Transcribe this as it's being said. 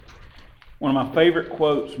One of my favorite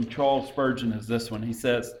quotes from Charles Spurgeon is this one. He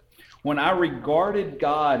says, "When I regarded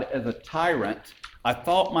God as a tyrant, I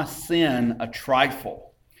thought my sin a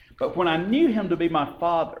trifle. But when I knew him to be my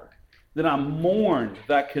Father, then I mourned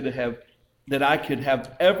that I could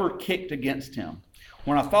have ever kicked against him.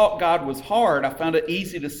 When I thought God was hard, I found it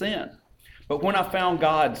easy to sin. But when I found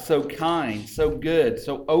God so kind, so good,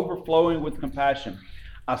 so overflowing with compassion,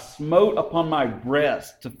 I smote upon my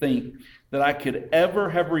breast to think that I could ever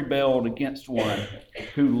have rebelled against one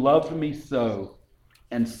who loved me so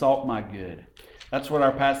and sought my good." That's what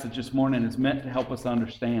our passage this morning is meant to help us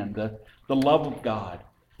understand. The love of God,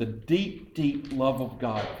 the deep, deep love of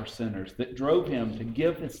God for sinners that drove him to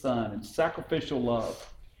give his Son in sacrificial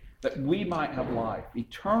love that we might have life,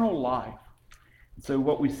 eternal life. And so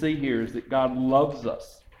what we see here is that God loves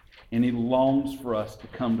us and he longs for us to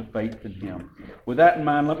come to faith in him. With that in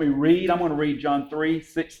mind, let me read. I'm going to read John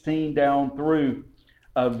 3:16 down through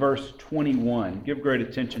verse 21. Give great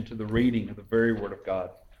attention to the reading of the very word of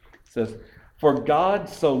God. It says, "For God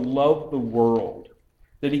so loved the world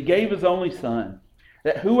that he gave his only Son,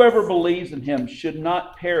 that whoever believes in him should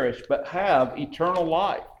not perish but have eternal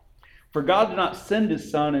life. For God did not send his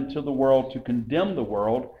Son into the world to condemn the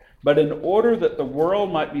world, but in order that the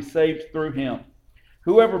world might be saved through him.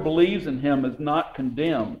 Whoever believes in him is not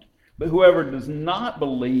condemned, but whoever does not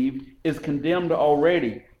believe is condemned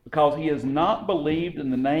already, because he has not believed in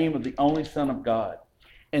the name of the only Son of God.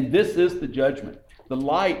 And this is the judgment. The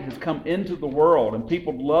light has come into the world, and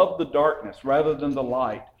people love the darkness rather than the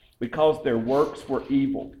light, because their works were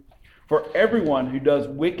evil. For everyone who does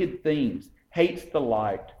wicked things hates the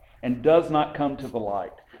light and does not come to the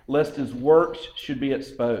light, lest his works should be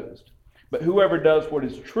exposed. But whoever does what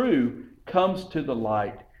is true comes to the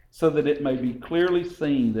light, so that it may be clearly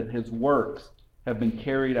seen that his works have been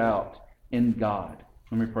carried out in God."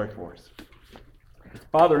 Let me pray for us.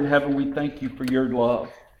 Father in heaven, we thank you for your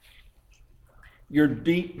love, your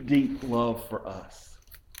deep, deep love for us.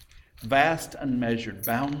 Vast, unmeasured,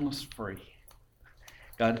 boundless, free.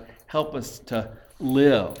 God, help us to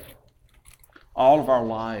live all of our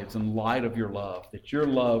lives in light of your love, that your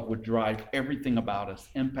love would drive everything about us,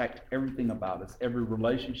 impact everything about us, every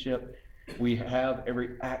relationship we have,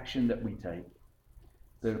 every action that we take,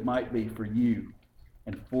 that it might be for you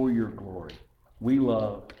and for your glory. We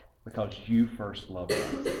love because you first loved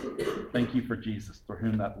us. Thank you for Jesus, for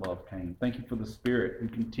whom that love came. Thank you for the Spirit who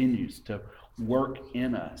continues to work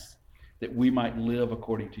in us, that we might live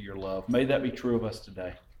according to your love. May that be true of us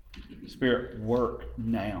today. Spirit, work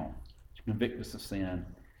now to convict us of sin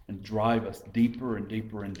and drive us deeper and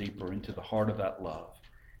deeper and deeper into the heart of that love,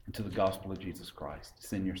 into the gospel of Jesus Christ.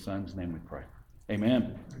 It's in your Son's name we pray.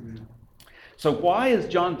 Amen. Amen. So why is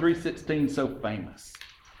John 3:16 so famous?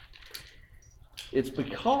 It's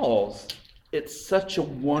because it's such a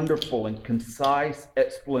wonderful and concise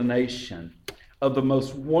explanation of the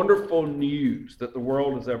most wonderful news that the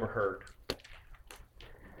world has ever heard.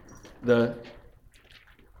 The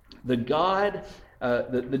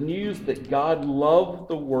news that God loved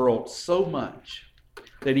the world so much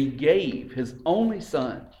that he gave his only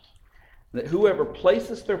Son, that whoever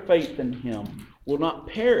places their faith in him will not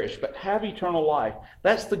perish but have eternal life.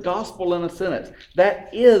 That's the gospel in a sentence.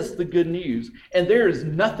 That is the good news. And there is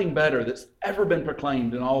nothing better that's ever been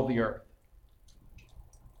proclaimed in all the earth.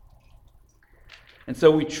 And so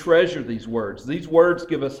we treasure these words. These words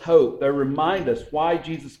give us hope. They remind us why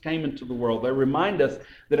Jesus came into the world. They remind us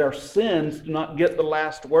that our sins do not get the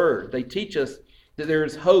last word. They teach us that there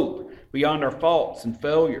is hope beyond our faults and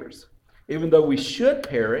failures. Even though we should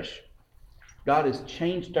perish, God has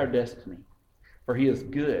changed our destiny, for he is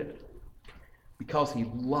good because he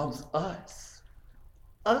loves us.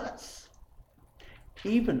 Us.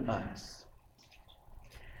 Even us.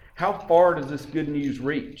 How far does this good news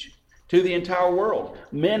reach? To the entire world.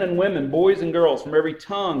 Men and women, boys and girls from every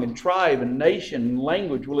tongue and tribe and nation and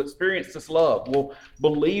language will experience this love, will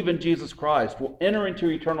believe in Jesus Christ, will enter into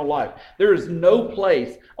eternal life. There is no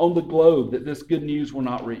place on the globe that this good news will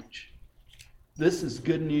not reach. This is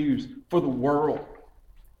good news for the world.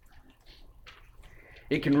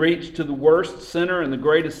 It can reach to the worst sinner and the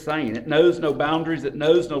greatest saint. It knows no boundaries. It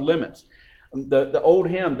knows no limits. The old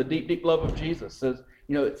hymn, The Deep, Deep Love of Jesus, says,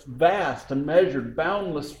 it's vast, unmeasured,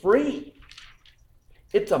 boundless, free.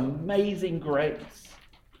 It's amazing grace.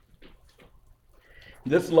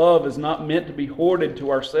 This love is not meant to be hoarded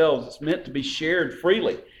to ourselves. It's meant to be shared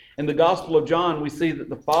freely. In the Gospel of John, we see that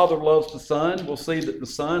the Father loves the Son. We'll see that the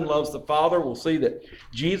Son loves the Father. We'll see that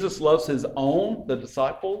Jesus loves his own, his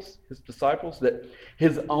disciples, that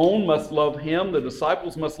his own must love him. The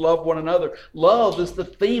disciples must love one another. Love is the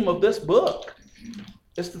theme of this book.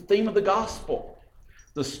 It's the theme of the Gospel.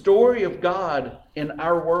 The story of God in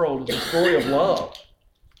our world is a story of love.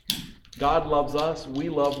 God loves us. We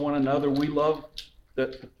love one another. We love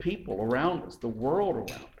the people around us, the world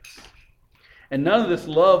around us. And none of this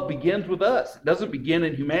love begins with us. It doesn't begin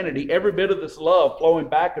in humanity. Every bit of this love flowing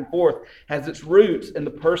back and forth has its roots in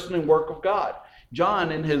the person and work of God.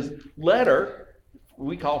 John, in his letter,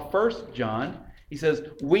 we call 1 John, he says,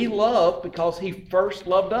 we love because he first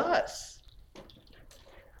loved us.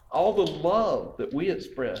 All the love that we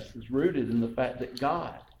express is rooted in the fact that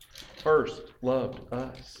God first loved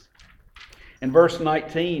us. In verse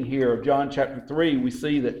 19 here of John chapter 3, we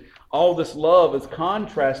see that all this love is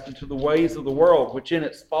contrasted to the ways of the world, which in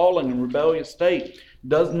its fallen and rebellious state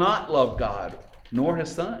does not love God, nor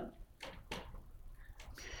his Son.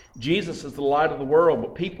 Jesus is the light of the world,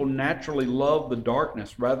 but people naturally love the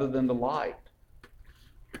darkness rather than the light.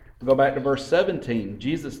 We go back to verse 17.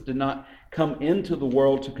 Jesus did not come into the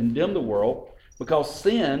world to condemn the world, because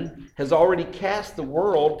sin has already cast the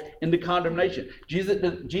world into condemnation.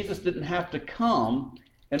 Jesus didn't have to come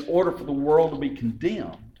in order for the world to be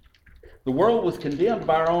condemned. The world was condemned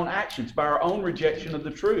by our own actions, by our own rejection of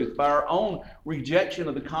the truth, by our own rejection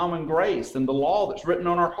of the common grace and the law that's written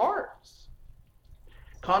on our hearts.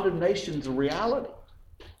 Condemnation is a reality.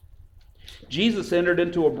 Jesus entered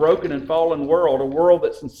into a broken and fallen world, a world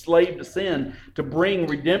that's enslaved to sin, to bring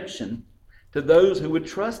redemption to those who would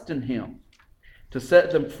trust in him, to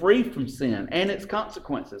set them free from sin and its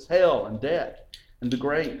consequences, hell and death and the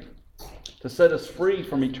grave, to set us free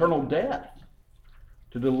from eternal death,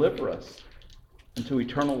 to deliver us into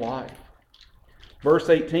eternal life. Verse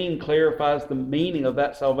 18 clarifies the meaning of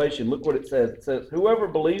that salvation. Look what it says. It says, whoever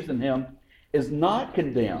believes in him is not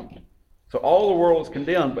condemned. So all the world is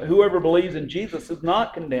condemned, but whoever believes in Jesus is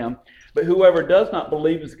not condemned. But whoever does not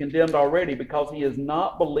believe is condemned already, because he has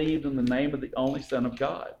not believed in the name of the only Son of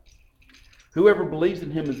God. Whoever believes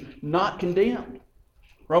in him is not condemned.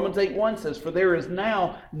 Romans 8:1 says, for there is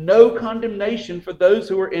now no condemnation for those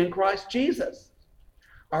who are in Christ Jesus.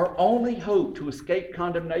 Our only hope to escape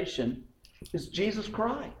condemnation is Jesus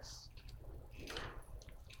Christ.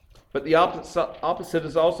 But the opposite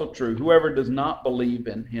is also true. Whoever does not believe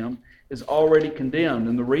in him is already condemned.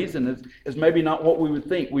 And the reason is maybe not what we would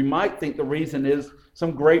think. We might think the reason is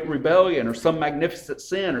some great rebellion or some magnificent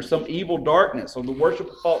sin or some evil darkness or the worship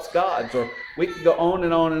of false gods, or we could go on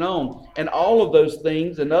and on and on. And all of those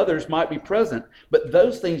things and others might be present, but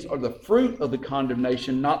those things are the fruit of the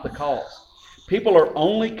condemnation, not the cause. People are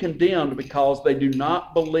only condemned because they do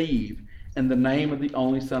not believe in the name of the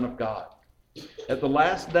only Son of God. At the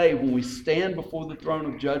last day, when we stand before the throne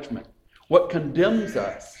of judgment, what condemns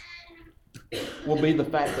us will be the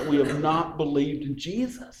fact that we have not believed in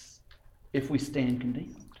Jesus if we stand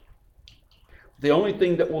condemned. The only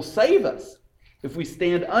thing that will save us if we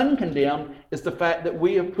stand uncondemned is the fact that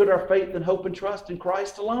we have put our faith and hope and trust in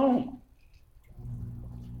Christ alone.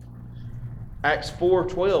 Acts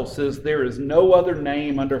 4:12 says, there is no other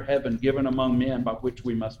name under heaven given among men by which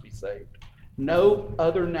we must be saved. No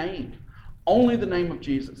other name. Only the name of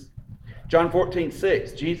Jesus. John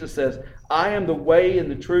 14:6, Jesus says, I am the way and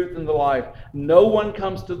the truth and the life. No one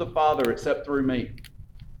comes to the Father except through me.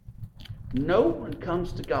 No one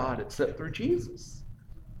comes to God except through Jesus.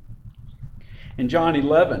 In John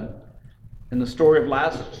 11, in the story of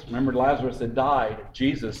Lazarus, remember Lazarus had died.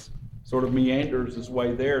 Jesus sort of meanders his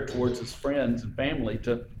way there towards his friends and family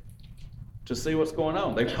to see what's going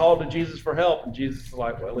on. They've called to Jesus for help, and Jesus is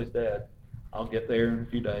like, well, he's dead. I'll get there in a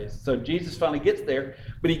few days. So Jesus finally gets there,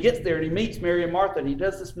 but he gets there and he meets Mary and Martha, and he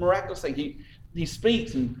does this miraculous thing. He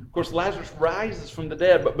speaks, and of course Lazarus rises from the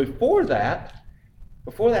dead. But before that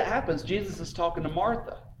happens, Jesus is talking to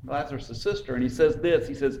Martha, Lazarus' sister, and he says this.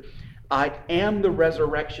 He says, I am the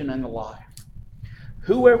resurrection and the life.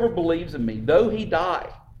 Whoever believes in me, though he die,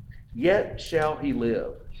 yet shall he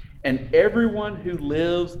live. And everyone who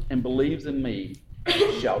lives and believes in me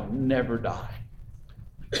shall never die.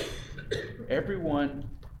 Everyone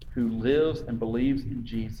who lives and believes in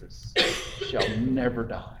Jesus shall never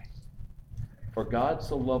die. For God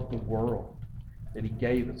so loved the world that he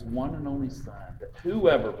gave his one and only Son, that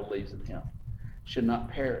whoever believes in him should not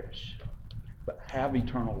perish, but have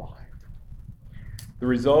eternal life. The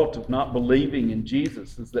result of not believing in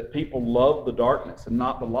Jesus is that people love the darkness and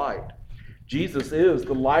not the light. Jesus is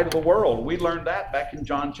the light of the world. We learned that back in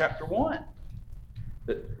John chapter 1.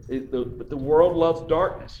 But the world loves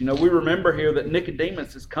darkness. You know, we remember here that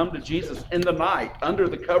Nicodemus has come to Jesus in the night under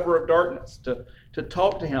the cover of darkness to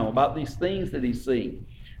talk to him about these things that he's seeing.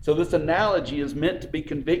 So this analogy is meant to be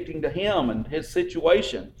convicting to him and his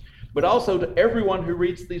situation, but also to everyone who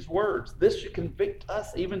reads these words. This should convict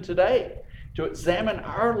us even today. to examine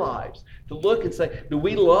our lives, to look and say, do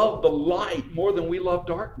we love the light more than we love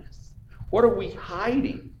darkness? What are we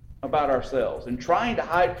hiding about ourselves and trying to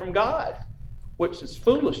hide from God? Which is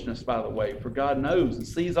foolishness, by the way, for God knows and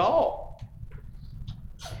sees all.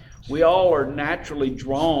 We all are naturally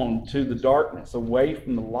drawn to the darkness, away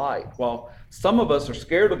from the light. While some of us are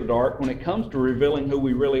scared of the dark, when it comes to revealing who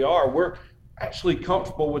we really are, we're actually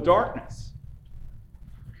comfortable with darkness.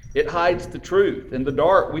 It hides the truth. In the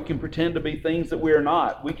dark, we can pretend to be things that we are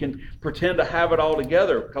not. We can pretend to have it all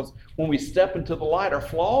together, because when we step into the light, our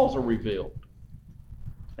flaws are revealed.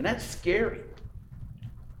 And that's scary.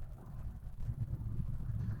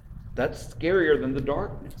 That's scarier than the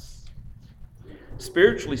darkness.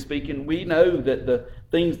 Spiritually speaking, we know that the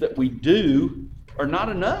things that we do are not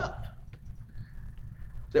enough.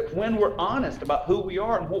 That when we're honest about who we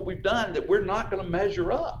are and what we've done, that we're not going to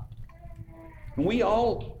measure up. And we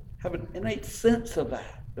all have an innate sense of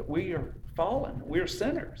that we are fallen, we are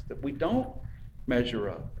sinners, that we don't measure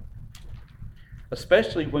up.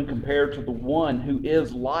 Especially when compared to the one who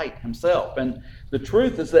is light himself. And the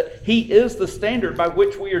truth is that he is the standard by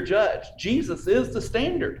which we are judged. Jesus is the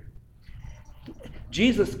standard.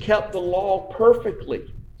 Jesus kept the law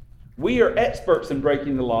perfectly. We are experts in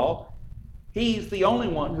breaking the law. He's the only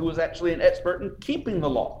one who was actually an expert in keeping the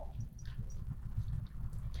law.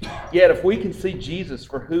 Yet if we can see Jesus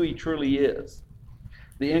for who he truly is,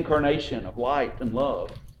 the incarnation of light and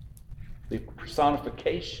love, the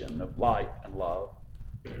personification of light and love,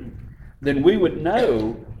 then we would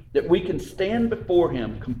know that we can stand before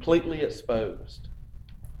him completely exposed.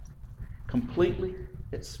 Completely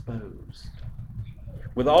exposed.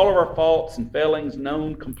 With all of our faults and failings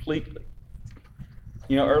known completely.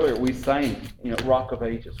 You know, earlier we sang, Rock of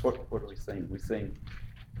Ages. What do we sing? We sing,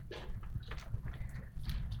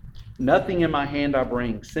 nothing in my hand I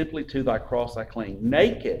bring, simply to thy cross I cling.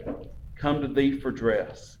 Naked, come to thee for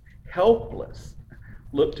dress. Helpless,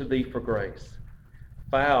 look to thee for grace.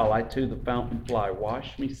 Foul, I to the fountain fly.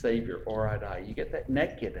 Wash me, Savior, or I die. You get that?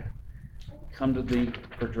 Naked, come to thee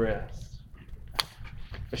for dress.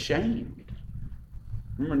 Ashamed.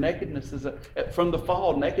 Remember, nakedness is from the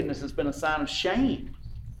fall, nakedness has been a sign of shame.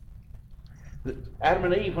 Adam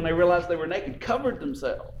and Eve, when they realized they were naked, covered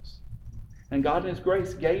themselves. And God in his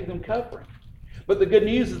grace gave them covering. But the good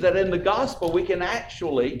news is that in the gospel we can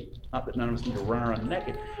actually, not that none of us need to run around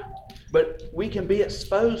naked, but we can be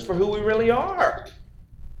exposed for who we really are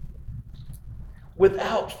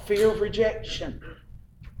without fear of rejection.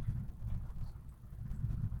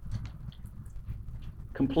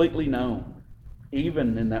 Completely known,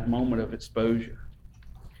 even in that moment of exposure.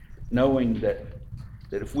 Knowing that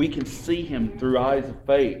if we can see him through eyes of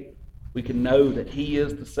faith, we can know that he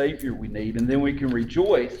is the Savior we need, and then we can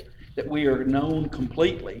rejoice that we are known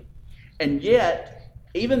completely, and yet,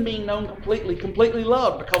 even being known completely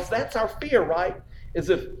loved, because that's our fear, right? Is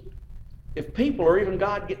if people or even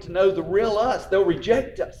God get to know the real us, they'll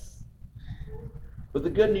reject us. But the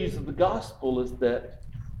good news of the gospel is that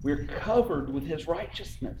we're covered with his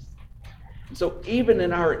righteousness. And so even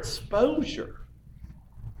in our exposure,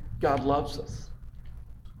 God loves us.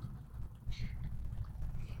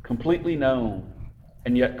 Completely known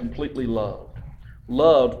and yet completely loved.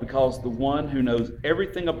 Loved because the one who knows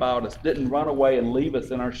everything about us didn't run away and leave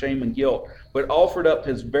us in our shame and guilt, but offered up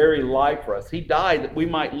his very life for us. He died that we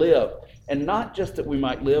might live. And not just that we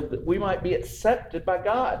might live, that we might be accepted by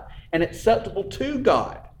God and acceptable to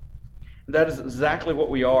God. And that is exactly what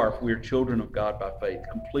we are if we are children of God by faith.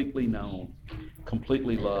 Completely known,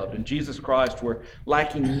 completely loved. In Jesus Christ, we're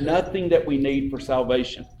lacking nothing that we need for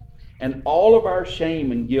salvation. And all of our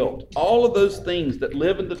shame and guilt, all of those things that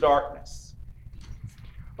live in the darkness,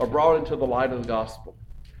 are brought into the light of the gospel,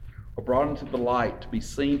 are brought into the light to be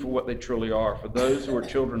seen for what they truly are, for those who are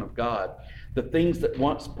children of God. The things that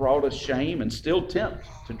once brought us shame and still tempt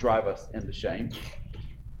to drive us into shame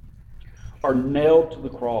are nailed to the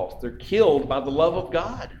cross. They're killed by the love of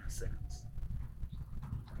God, in a sense.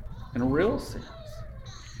 In a real sense.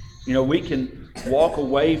 We can walk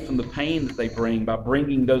away from the pain that they bring by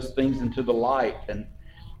bringing those things into the light and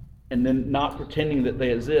then not pretending that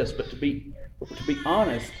they exist. But to be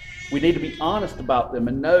honest, we need to be honest about them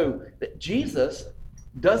and know that Jesus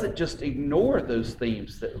doesn't just ignore those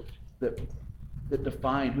themes that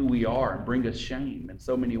define who we are and bring us shame in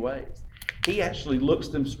so many ways. He actually looks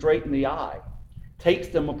them straight in the eye, takes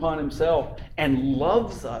them upon himself, and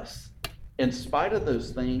loves us in spite of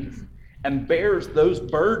those things, and bears those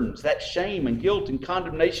burdens, that shame and guilt and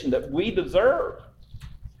condemnation that we deserve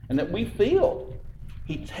and that we feel.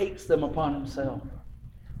 He takes them upon himself.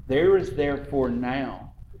 There is therefore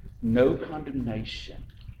now no condemnation,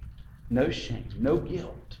 no shame, no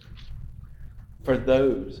guilt for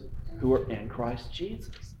those who are in Christ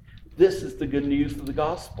Jesus. This is the good news of the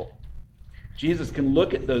gospel. Jesus can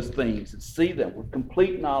look at those things and see them with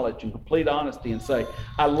complete knowledge and complete honesty and say,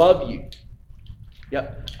 I love you.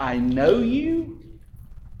 Yep, I know you,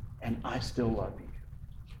 and I still love you.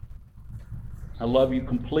 I love you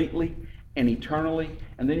completely and eternally.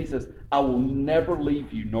 And then he says, I will never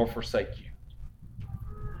leave you nor forsake you.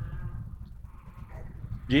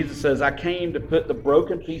 Jesus says, I came to put the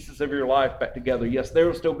broken pieces of your life back together. Yes, there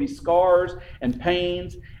will still be scars and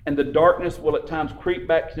pains, and the darkness will at times creep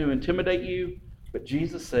back to intimidate you. But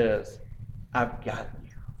Jesus says, I've got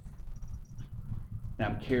you. And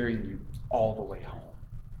I'm carrying you all the way home.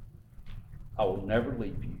 I will never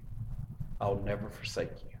leave you. I will never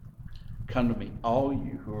forsake you. Come to me, all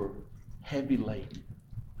you who are heavy laden,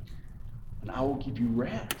 and I will give you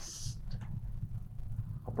rest.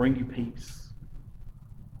 I'll bring you peace.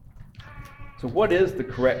 So what is the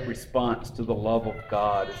correct response to the love of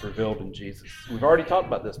God as revealed in Jesus? We've already talked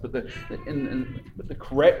about this, but the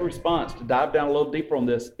correct response, to dive down a little deeper on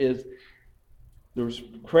this, is the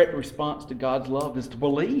correct response to God's love is to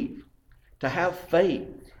believe, to have faith.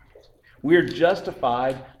 We are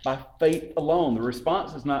justified by faith alone. The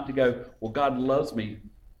response is not to go, well, God loves me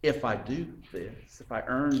if I do this, if I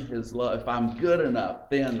earn his love, if I'm good enough,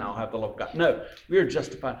 then I'll have the love of God. No, we are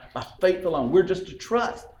justified by faith alone. We're just to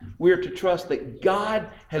trust. We are to trust that God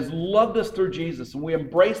has loved us through Jesus, and we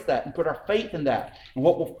embrace that and put our faith in that. And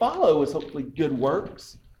what will follow is hopefully good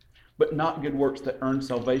works, but not good works that earn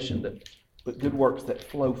salvation, but good works that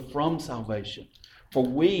flow from salvation. For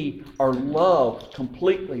we are loved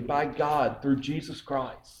completely by God through Jesus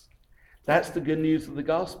Christ. That's the good news of the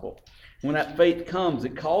gospel. When that faith comes,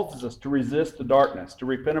 it causes us to resist the darkness, to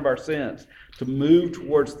repent of our sins, to move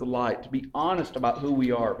towards the light, to be honest about who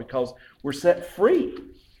we are, because we're set free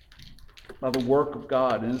by the work of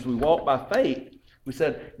God. And as we walk by faith, we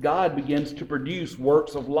said God begins to produce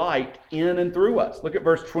works of light in and through us. Look at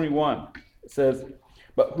verse 21. It says,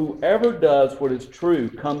 but whoever does what is true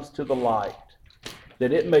comes to the light,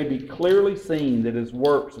 that it may be clearly seen that his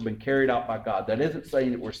works have been carried out by God. That isn't saying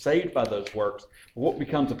that we're saved by those works. But what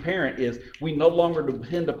becomes apparent is we no longer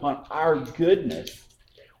depend upon our goodness.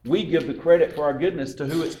 We give the credit for our goodness to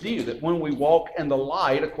who it's due. That when we walk in the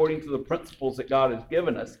light, according to the principles that God has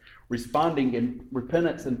given us, responding in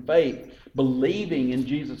repentance and faith, believing in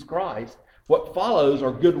Jesus Christ, what follows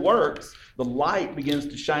are good works. The light begins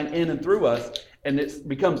to shine in and through us, and it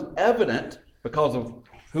becomes evident because of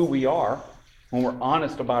who we are, when we're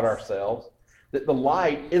honest about ourselves, that the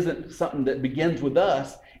light isn't something that begins with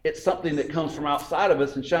us. It's something that comes from outside of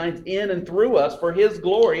us and shines in and through us for his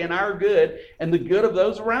glory and our good and the good of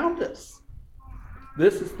those around us.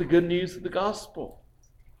 This is the good news of the gospel.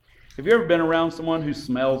 Have you ever been around someone who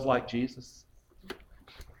smells like Jesus?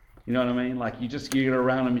 You know what I mean? Like you get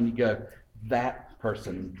around them and you go, that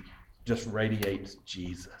person just radiates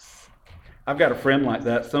Jesus. I've got a friend like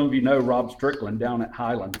that. Some of you know Rob Strickland down at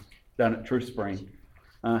Highland. Down at True Spring,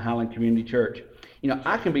 Highland Community Church. You know,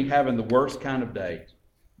 I can be having the worst kind of day.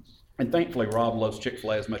 And thankfully, Rob loves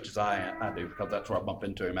Chick-fil-A as much as I do, because that's where I bump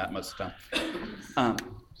into him at most of the time.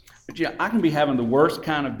 But yeah, I can be having the worst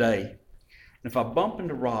kind of day. And if I bump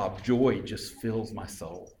into Rob, joy just fills my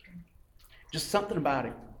soul. Just something about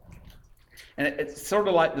him. And it's sort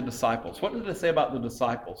of like the disciples. What did they say about the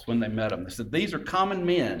disciples when they met them? They said, these are common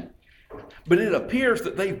men, but it appears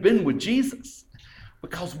that they've been with Jesus.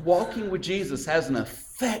 Because walking with Jesus has an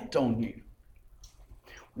effect on you.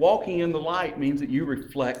 Walking in the light means that you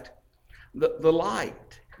reflect the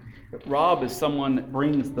light. Rob is someone that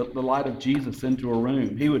brings the light of Jesus into a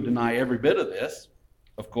room. He would deny every bit of this,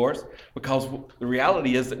 of course, because the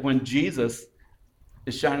reality is that when Jesus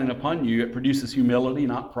is shining upon you, it produces humility,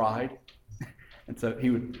 not pride. And so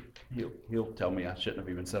he'll tell me I shouldn't have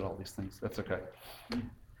even said all these things. That's okay.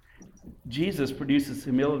 Jesus produces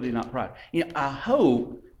humility, not pride. You know, I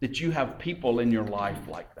hope that you have people in your life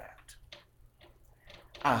like that.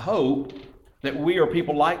 I hope that we are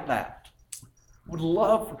people like that. I would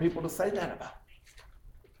love for people to say that about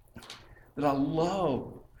me. That I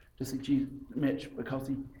love to see Mitch because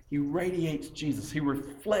he radiates Jesus. He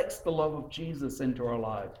reflects the love of Jesus into our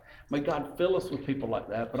lives. May God fill us with people like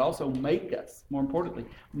that, but also make us, more importantly,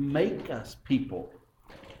 make us people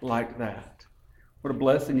like that. What a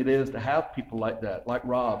blessing it is to have people like that, like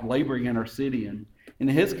Rob, laboring in our city, and in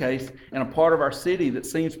his case, in a part of our city that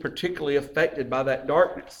seems particularly affected by that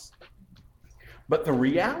darkness. But the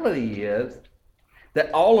reality is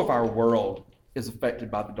that all of our world is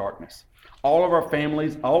affected by the darkness. All of our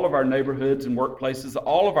families, all of our neighborhoods and workplaces,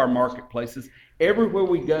 all of our marketplaces, everywhere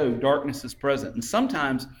we go, darkness is present. And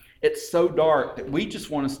sometimes it's so dark that we just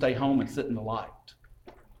want to stay home and sit in the light.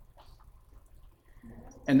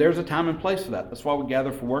 And there's a time and place for that. That's why we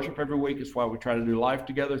gather for worship every week. It's why we try to do life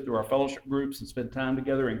together through our fellowship groups and spend time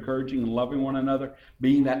together, encouraging and loving one another,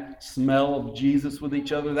 being that smell of Jesus with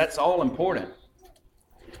each other. That's all important.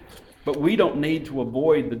 But we don't need to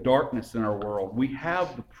avoid the darkness in our world. We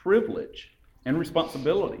have the privilege and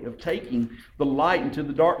responsibility of taking the light into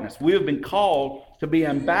the darkness. We have been called to be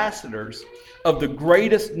ambassadors of the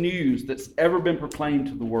greatest news that's ever been proclaimed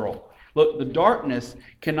to the world. Look, the darkness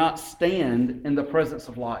cannot stand in the presence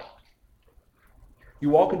of light. You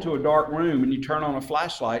walk into a dark room and you turn on a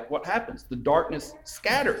flashlight, what happens? The darkness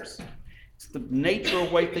scatters. It's the nature of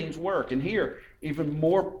the way things work. And here, even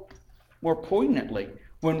more poignantly,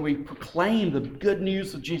 when we proclaim the good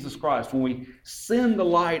news of Jesus Christ, when we send the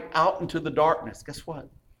light out into the darkness, guess what?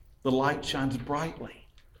 The light shines brightly.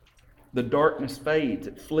 The darkness fades,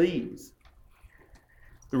 it flees.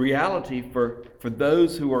 The reality for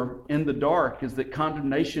those who are in the dark is that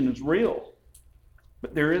condemnation is real,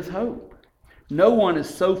 but there is hope. No one is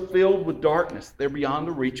so filled with darkness, they're beyond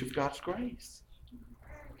the reach of God's grace.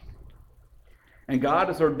 And God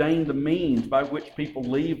has ordained the means by which people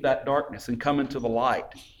leave that darkness and come into the light.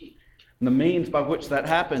 And the means by which that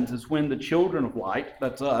happens is when the children of light,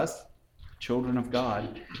 that's us, children of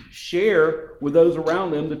God, share with those around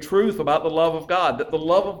them the truth about the love of God, that the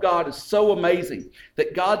love of God is so amazing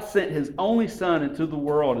that God sent his only Son into the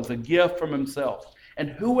world as a gift from himself. And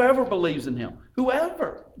whoever believes in him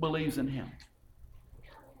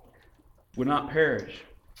will not perish,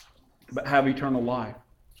 but have eternal life.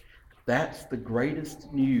 That's the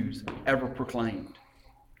greatest news ever proclaimed.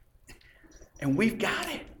 And we've got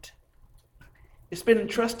it. It's been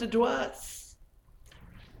entrusted to us.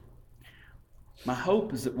 My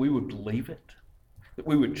hope is that we would believe it, that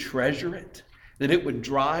we would treasure it, that it would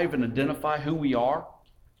drive and identify who we are,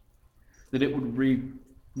 that it would be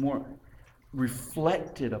more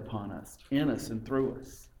reflected upon us, in us and through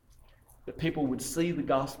us, that people would see the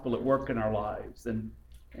gospel at work in our lives and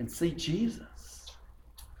see Jesus,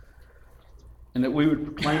 and that we would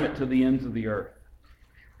proclaim it to the ends of the earth,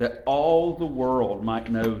 that all the world might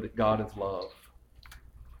know that God is love,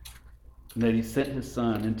 and that he sent his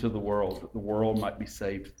Son into the world that the world might be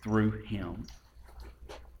saved through him.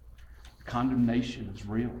 Condemnation is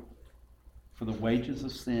real, for the wages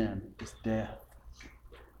of sin is death.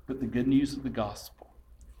 But the good news of the gospel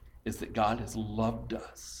is that God has loved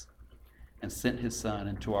us and sent his Son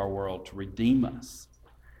into our world to redeem us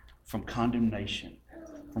from condemnation,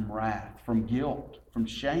 from wrath, from guilt, from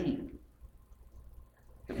shame,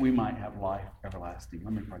 that we might have life everlasting.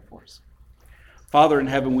 Let me pray for us. Father in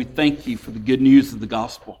heaven, we thank you for the good news of the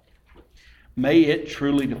gospel. May it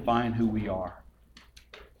truly define who we are.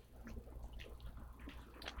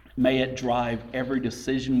 May it drive every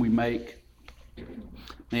decision we make.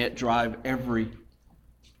 May it drive every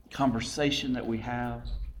conversation that we have,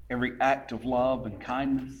 every act of love and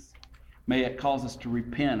kindness. May it cause us to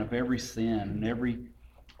repent of every sin and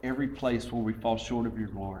every place where we fall short of your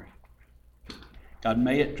glory. God,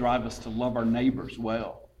 may it drive us to love our neighbors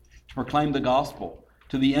well, to proclaim the gospel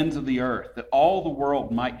to the ends of the earth, that all the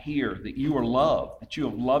world might hear that you are love, that you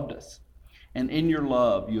have loved us. And in your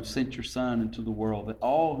love, you have sent your Son into the world, that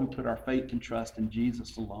all who put our faith and trust in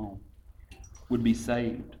Jesus alone would be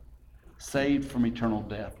saved from eternal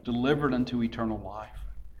death, delivered unto eternal life.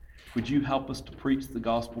 Would you help us to preach the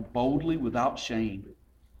gospel boldly, without shame,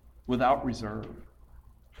 without reserve,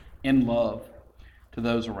 in love to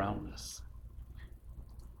those around us,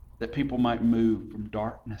 that people might move from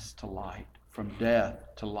darkness to light, from death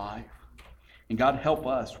to life. And God, help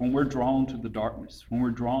us when we're drawn to the darkness, when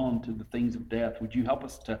we're drawn to the things of death. Would you help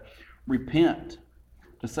us to repent,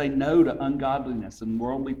 to say no to ungodliness and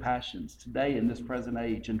worldly passions today in this present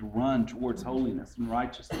age, and to run towards holiness and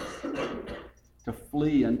righteousness, to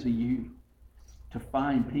flee unto you, to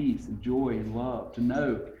find peace and joy and love, to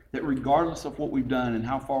know that regardless of what we've done and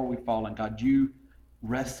how far we've fallen, God, you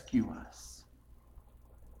rescue us.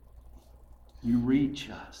 You reach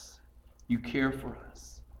us. You care for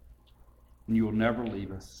us. And you will never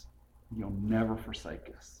leave us. You'll never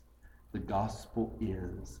forsake us. The gospel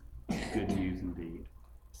is good news indeed.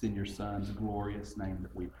 It's in your Son's glorious name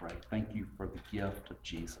that we pray. Thank you for the gift of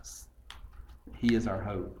Jesus. He is our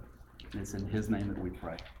hope. And it's in his name that we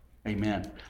pray. Amen.